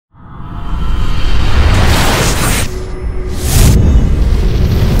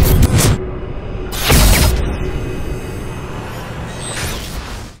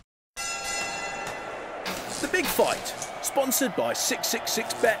Sponsored by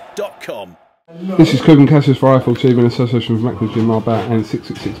 666bet.com. This is Cuban Cassius for Eiffel TV in association with Macklin Jim Marbat and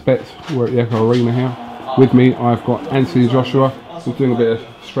 666bet. We're at the Echo Arena here. With me, I've got Anthony Joshua, who's doing a bit of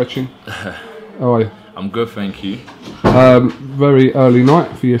stretching. How are you? I'm good, thank you. Very early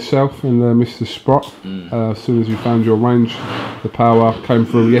night for yourself and Mr. Sprott. As soon as you found your range, the power came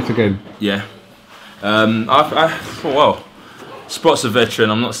through yet again. Yeah. I thought, well, Sprott's a veteran.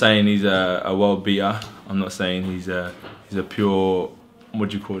 I'm not saying he's a world beater. I'm not saying he's a pure, what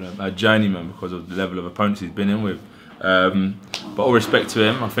do you call him, a journeyman because of the level of opponents he's been in with. But all respect to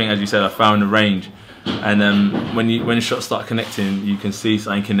him, I think, as you said, I found the range. And when shots start connecting, you can see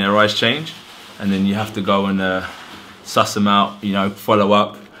something in their eyes change. And then you have to go and suss them out, you know, follow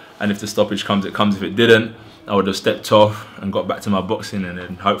up. And if the stoppage comes, it comes. If it didn't, I would have stepped off and got back to my boxing, and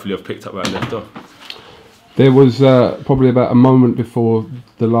then hopefully I've picked up where I left off. There was probably about a moment before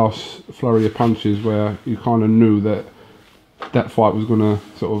the last flurry of punches where you kind of knew that that fight was going to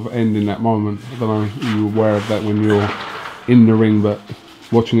sort of end in that moment. I don't know if you were aware of that when you're in the ring, but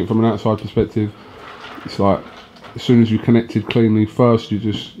watching it from an outside perspective, it's like as soon as you connected cleanly first,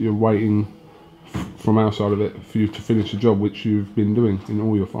 you're waiting from outside of it for you to finish the job, which you've been doing in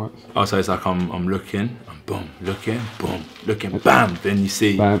all your fights. Oh, so it's like I'm looking, I'm boom, looking, bam, then you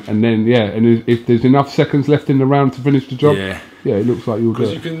see. Bam, and then, yeah, and if there's enough seconds left in the round to finish the job, yeah, it looks like you'll do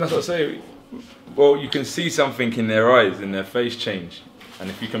it. Because that's what I say, well, you can see something in their eyes, in their face change. And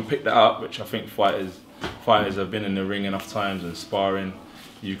if you can pick that up, which I think fighters have been in the ring enough times and sparring,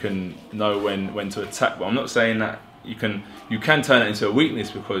 you can know when to attack. But I'm not saying that you can turn it into a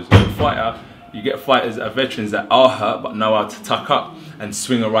weakness, because as a fighter, you get fighters that are veterans that are hurt but know how to tuck up and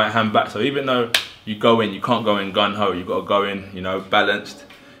swing a right hand back. So even though you go in, you can't go in gun ho. You've got to go in, you know, balanced,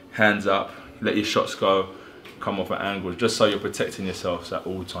 hands up, let your shots go, come off at angles, just so you're protecting yourselves at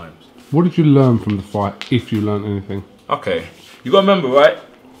all times. What did you learn from the fight, if you learned anything? Okay, you got to remember, right?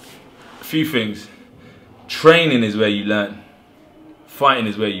 A few things. Training is where you learn. Fighting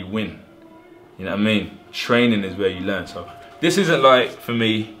is where you win. You know what I mean? Training is where you learn. So this isn't like, for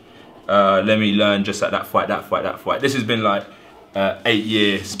me, let me learn just at that fight. This has been like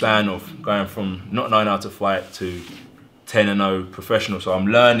 8-year span of going from not knowing how to fight to 10-0 professional. So I'm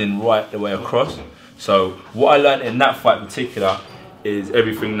learning right the way across. So what I learned in that fight in particular is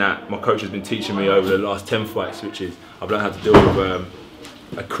everything that my coach has been teaching me over the last 10 fights, which is I've learned how to deal with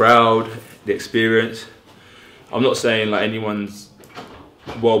a crowd, the experience. I'm not saying like anyone's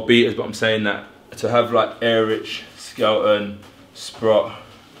world beaters, but I'm saying that to have like Airich, Skelton, Sprott,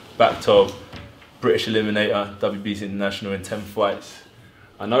 Baktov, British Eliminator, WBC International in 10 fights.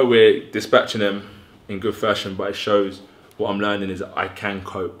 I know we're dispatching them in good fashion, but it shows what I'm learning is that I can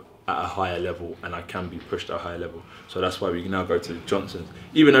cope at a higher level and I can be pushed at a higher level. So that's why we can now go to the Johnsons.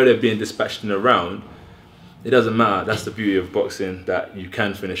 Even though they're being dispatched in a round, it doesn't matter. That's the beauty of boxing, that you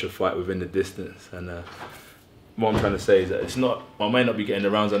can finish a fight within the distance. And what I'm trying to say is that it's not, I may not be getting the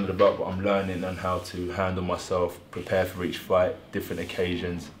rounds under the belt, but I'm learning on how to handle myself, prepare for each fight, different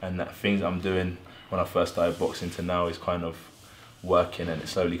occasions, and that things I'm doing when I first started boxing to now is kind of working and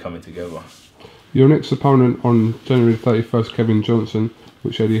it's slowly coming together. Your next opponent on January 31st, Kevin Johnson,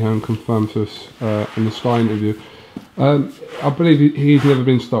 which Eddie Hearn confirmed to us in the Sky interview. I believe he's never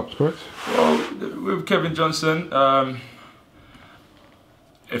been stopped, correct? Well, with Kevin Johnson,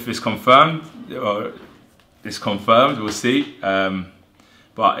 if it's confirmed, it's confirmed, we'll see.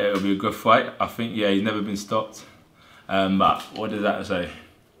 But it'll be a good fight. I think, yeah, he's never been stopped. But what does that say?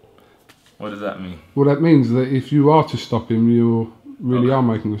 What does that mean? Well, that means that if you are to stop him, you really are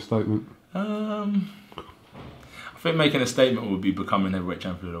making a statement. I think making a statement would be becoming heavyweight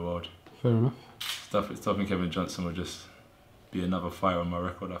champion of the world. Fair enough. Stopping Kevin Johnson would just be another fire on my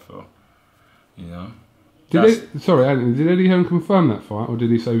record, I feel. You know? Sorry, Anthony, did Eddie Hearn confirm that fight, or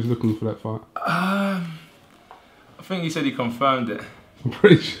did he say he was looking for that fight? I think he said he confirmed it. I'm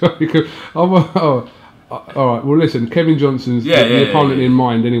pretty sure he could. All right, well listen, Kevin Johnson's the opponent in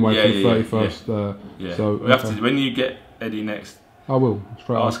mind anyway for the 31st. So we have to, when you get Eddie next, I will.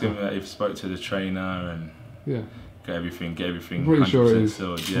 Ask him if he spoke to the trainer and get everything I'm pretty sure it is.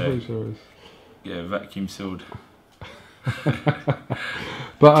 Sealed. Yeah. I'm pretty sure it is. Yeah, vacuum sealed.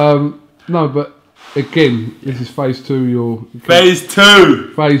 But no, but again, this is phase 2. Phase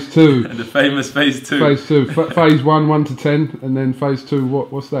 2. Phase 2. The famous phase 2. Phase 2. Phase 1 to 10, and then phase 2.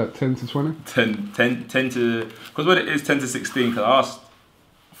 What's that? 10 to 20? 10 to, because what it is 10 to 16. Because I asked,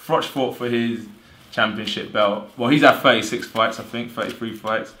 Froch fought for his championship belt. Well, he's had 36 fights, I think, 33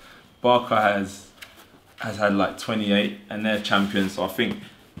 fights. Barker has had like 28, and they're champions. So I think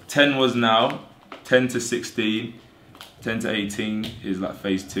 10 was now, 10 to 16. 10 to 18 is like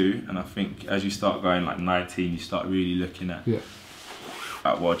phase 2, and I think as you start going like 19, you start really looking at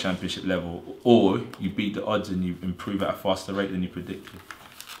world championship level, or you beat the odds and you improve at a faster rate than you predicted,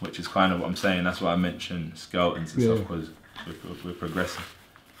 which is kind of what I'm saying. That's why I mentioned skeletons and stuff, because we're progressing.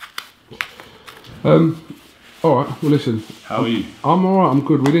 All right. Well, listen. How are you? I'm all right. I'm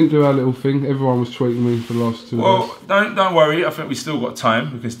good. We didn't do our little thing. Everyone was tweeting me for the last 2 days. Well, don't worry. I think we still got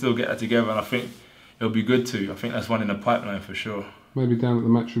time. We can still get that together, and I think it'll be good too. I think that's one in the pipeline for sure. Maybe down at the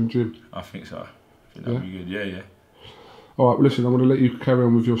Matchroom gym. I think so. I think that'll be good. Yeah. All right. Well, listen. I'm going to let you carry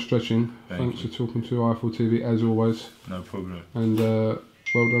on with your stretching. Thanks for talking to IFL TV as always. No problem. And well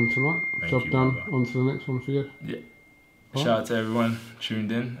done tonight. Job done. On to the next one for you. Yeah. Shout out to everyone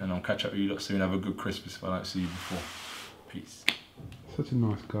tuned in, and I'll catch up with you lot soon. Have a good Christmas if I don't see you before. Peace. Such a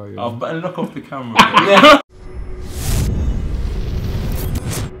nice guy. I'll better knock off the camera.